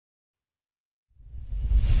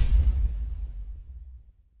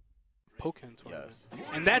Pokken tournament. Yes.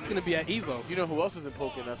 And that's going to be at EVO. You know who else is in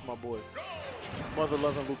Pokken? That's my boy. Mother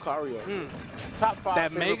loving Lucario. Top 5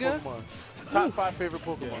 that favorite Mega? Pokemon. Top 5 favorite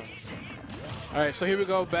Pokemon. Yeah. All right, so here we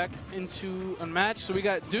go back into a match. So we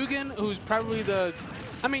got Dugan, who's probably the,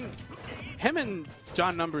 I mean, him and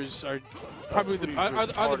John Numbers are probably are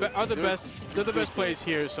the best. They're the best players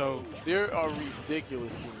here. So they're a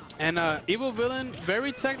ridiculous team. And Evil Villain,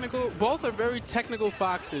 very technical. Both are very technical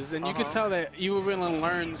foxes, and you can tell that Evil Villain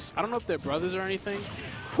learns. I don't know if they're brothers or anything.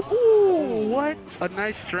 Ooh, what a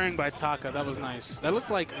nice string by Taka. That was nice. That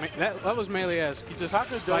looked like that was melee-esque. He just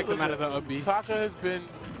spiked them out of the up B. Taka has been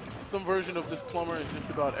some version of this plumber in just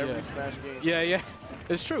about every Smash game. Yeah,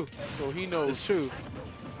 it's true. So he knows. It's true.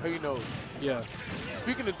 He knows. Yeah.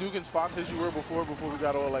 Speaking of Dugan's fox, as you were before we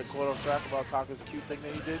got all like caught off track about Taka's cute thing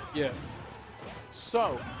that he did. Yeah.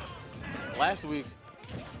 So, last week,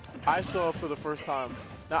 I saw for the first time.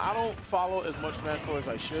 Now, I don't follow as much Smash 4 as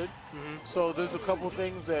I should. So there's a couple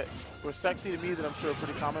things that were sexy to me that I'm sure are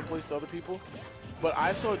pretty commonplace to other people. But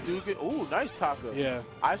I saw Dugan. Ooh, nice Taka. Yeah.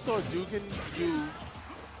 I saw Dugan do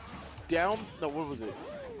down. No, what was it?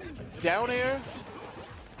 Down air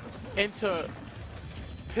into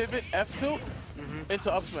pivot F tilt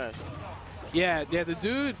into up smash. Yeah. The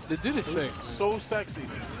dude is sick. So sexy.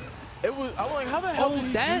 It was. I was like, how the hell did he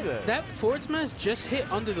do that? That forward smash just hit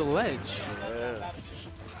under the ledge. Yeah.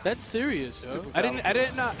 That's serious. I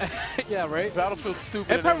didn't know. Yeah, right. Battlefield's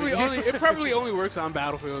stupid. It probably only works on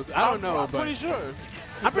Battlefield. I don't know, I'm but pretty sure.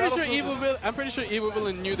 I'm pretty sure Evil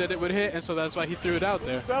Villain knew that it would hit, and so that's why he threw it out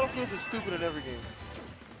there. Battlefield is stupid in every game.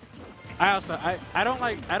 I don't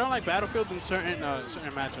like Battlefield in certain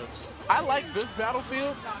matchups. I like this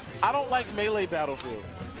Battlefield. I don't like Melee Battlefield.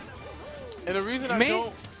 And the reason I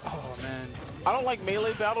don't like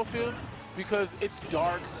Melee Battlefield because it's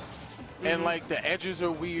dark and like the edges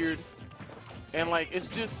are weird and like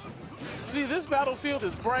it's just see, this Battlefield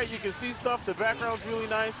is bright, you can see stuff, the background's really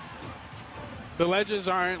nice. The ledges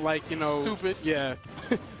aren't like, you know, stupid. Yeah.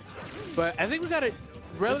 But I think we got a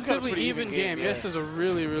relatively even game. Yeah. This is a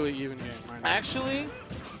really even game right now. Actually,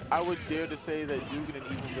 I would dare to say that Dugan and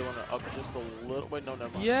Evil Villain are up just a little. Wait, no,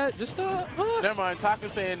 never mind. Yeah, just a. Never mind.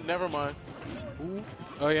 Taka's saying never mind. Ooh.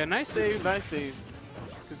 Oh yeah, nice save. Nice save.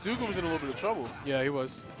 Because Dugan was in a little bit of trouble. Yeah, he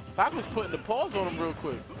was. Taka was putting the pause on him real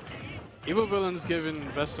quick. Evil Villain's giving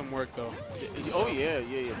Vest some work though. Oh yeah.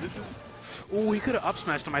 This is. Ooh, he could have up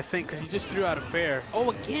smashed him, I think, because he just threw out a fair.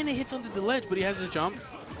 Oh, again, it hits under the ledge, but he has his jump,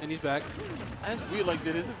 and he's back. That's weird. Like,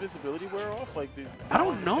 did his invincibility wear off? Like, I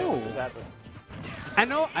don't know. What just happened. I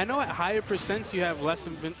know. At higher percents, you have less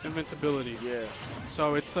invincibility. Yeah.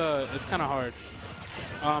 So it's kind of hard.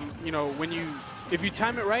 You know, if you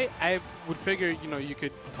time it right, I would figure, you know, you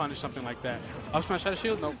could punish something like that. Up smash out of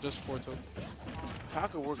shield? Nope, just 4-2.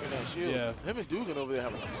 Taka working that shield. Yeah. Him and Dugan over there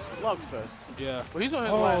having a slugfest. Yeah. But he's on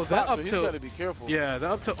his last stop, so he's tilt. got to be careful. Yeah, that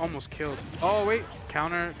up tilt almost killed. Oh, wait.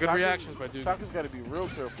 Counter. Good reactions by Dugan. Taka's got to be real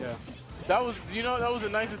careful. Yeah. That was, you know, that was a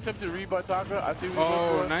nice attempted read by Taka. I see what you're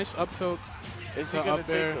going for. Nice up tilt. Is he going to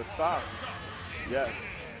take the stop? Yes.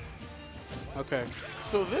 Okay.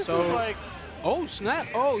 So this is like... Oh, snap.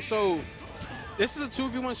 Oh, so... This is a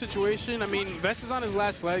 2v1 situation. I mean, Vest is on his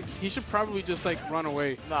last legs. He should probably just, like, run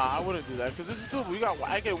away. Nah, I wouldn't do that, because this is doable. You got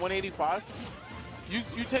Ike at 185.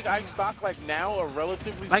 You take Ike stock, like, now or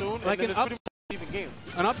relatively soon, and then it's pretty much an even game.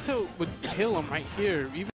 An up tilt would kill him right here.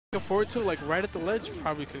 Even a forward tilt, like, right at the ledge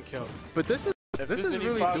probably could kill. But this is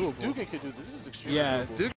really doable. Dugan can do this. This is extremely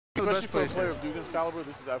doable. Dugan, especially for a player of Dugan's caliber,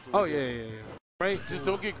 this is absolutely doable. Yeah. Right. Just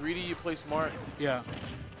don't get greedy. You play smart. Yeah.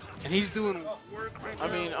 And he's doing work right now.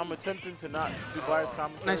 I mean, I'm attempting to not do biased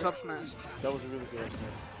commentary. Nice up smash. That was a really good up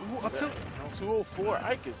smash. Ooh, up tilt. 204.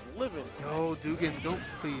 Ike is living. Yo, Dugan, don't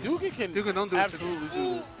please. Dugan don't do absolutely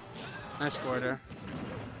do this. Nice forward there.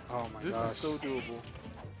 Oh my gosh. This is so doable.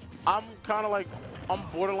 I'm kind of like, I'm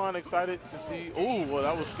borderline excited to see. Oh, well,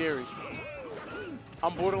 that was scary.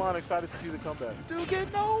 I'm borderline excited to see the comeback.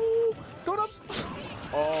 Dugan, no! Don't up.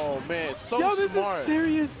 Oh man, so yo, smart. This is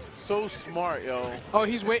serious. So smart, yo. Oh,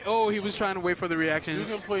 he was trying to wait for the reactions.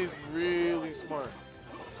 Dugan plays really smart.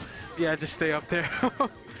 Yeah, just stay up there.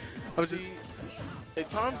 See, at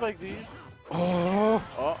times like these. Oh,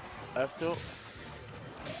 F tilt.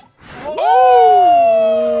 Oh!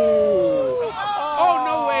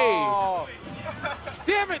 Oh, no way!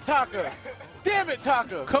 Damn it, Taka! Damn it,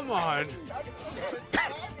 Taka! Come on.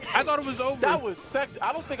 I thought it was over. That was sexy.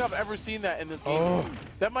 I don't think I've ever seen that in this game. Oh.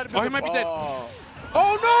 That might have been. He might be dead. Oh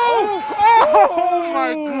no! Oh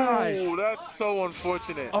my gosh! That's so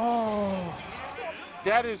unfortunate. Oh.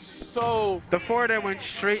 That is so. The forward that went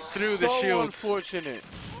straight through the shield. So unfortunate.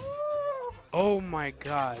 Oh my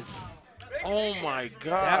god. Oh my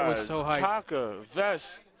God. That was so hype. Taka, Vesh.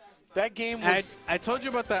 That game was. I told you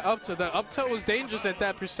about that up tilt. The up tilt was dangerous at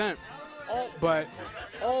that %. But.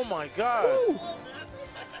 Oh my God. Woo,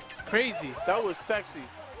 crazy. That was sexy.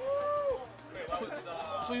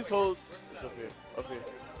 Please hold. It's up here. Up here.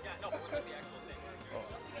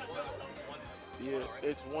 Yeah,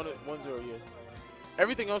 it's 1-0. Yeah.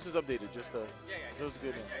 Everything else is updated. Just so it's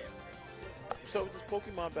good. So it's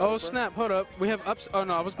Pokemon battle. Oh snap! Hold up. We have ups. Oh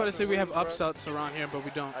no, I was about to say we have upsets around here, but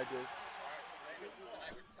we don't. I did.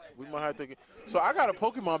 We might have to get. So I got a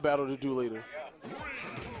Pokemon battle to do later.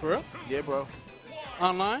 For real? Yeah, bro.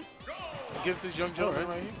 Online? Against this young gentleman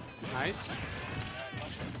right here. Nice.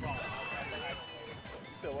 You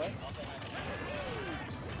said what?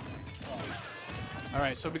 All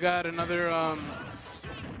right, so we got another.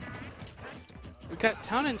 We got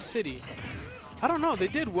Town and City. I don't know. They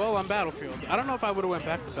did well on Battlefield. I don't know if I would have went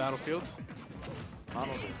back to Battlefield. I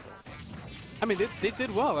don't think so. I mean, they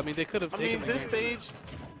did well. I mean, they could have taken. I mean,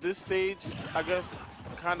 this stage, I guess,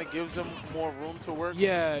 kind of gives them more room to work.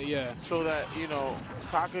 Yeah, yeah. So that, you know,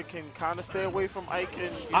 Taka can kind of stay away from Ike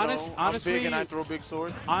and, honestly, I'm big and I throw big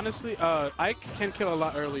swords. Honestly, Ike can kill a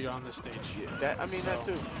lot earlier on this stage. Yeah, that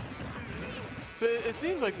too. So it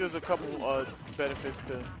seems like there's a couple benefits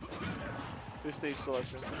to this stage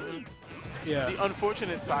selection. Yeah. The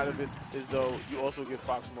unfortunate side of it is, though, you also give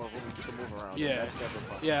Fox more room to move around. Yeah. That's never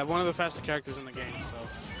fun. Yeah, one of the faster characters in the game, so.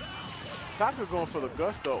 Taka going for the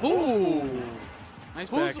gusto. Ooh. Nice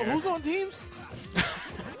back air. Who's on teams?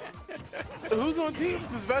 Who's on teams?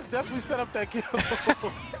 Because Vesh definitely set up that kill.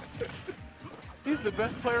 He's the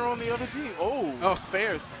best player on the other team. Oh,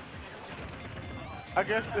 fairs. I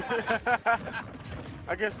guess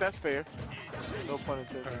I guess that's fair. No pun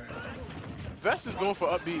intended. All right. Vesh is going for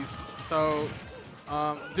up Bs. So,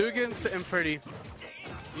 Dugan's sitting pretty.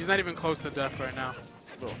 He's not even close to death right now.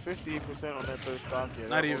 Bro, 58% on that third stock. Yeah,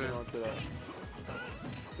 not even. On to that.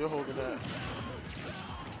 They're holding that.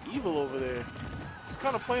 Evil over there. He's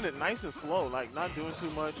kind of playing it nice and slow, like not doing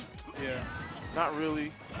too much. Yeah. Not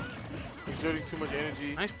really exerting too much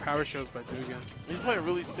energy. Nice power shows by Dugan. He's playing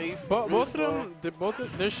really safe. But really both of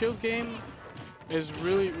them, their shield game is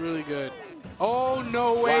really, really good. Oh,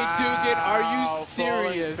 no way, wow. Dugan. Are you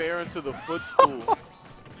serious? Fair into the footstool.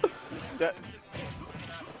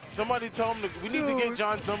 Somebody tell him we need to get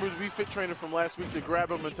John's numbers we fit trainer from last week to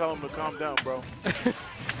grab him and tell him to calm down, bro.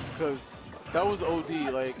 Because that was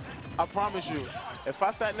OD. Like, I promise you, if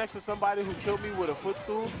I sat next to somebody who killed me with a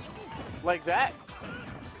footstool like that,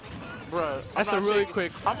 bruh. That's a really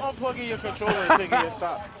quick. I'm unplugging your controller and taking your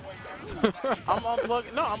stock. I'm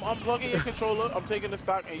unplugging your controller, I'm taking the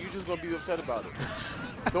stock, and you're just going to be upset about it.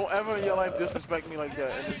 Don't ever in your life disrespect me like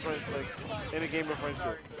that in a game of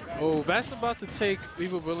friendship. Oh, Vash about to take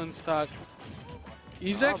Evil Villain stock.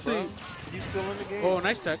 He's actually... He's still in the game. Oh,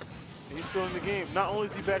 nice tech. He's still in the game. Not only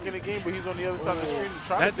is he back in the game, but he's on the other side of the screen to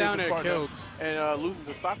try to save his partner killed. And loses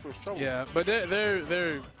the stock for his trouble. Yeah, but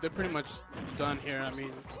they're pretty much done here. I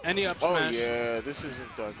mean, any up smash. Oh yeah, this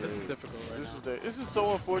isn't that great. This is difficult right now. This is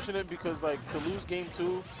so unfortunate because like to lose game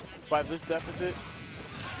 2 by this deficit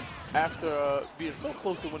after being so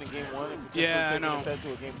close to winning game 1 and potentially taking a set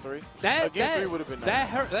to a game 3. Game 3 would have been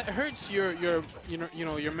nice. That hurts your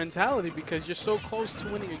mentality because you're so close to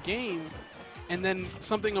winning a game. And then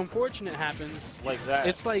something unfortunate happens. Like that.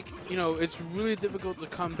 It's like, it's really difficult to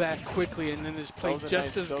come back quickly and then just play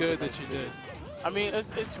just as good that you did. I mean,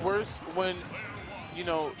 it's worse when,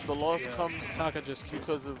 the loss comes Taka just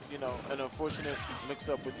because of, an unfortunate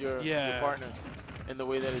mix-up with your partner in the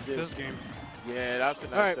way that it did. This game. Yeah, that's a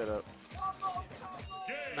nice setup.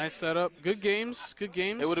 Nice setup. Good games. Good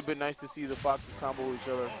games. It would have been nice to see the Foxes combo each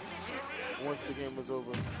other once the game was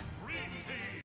over.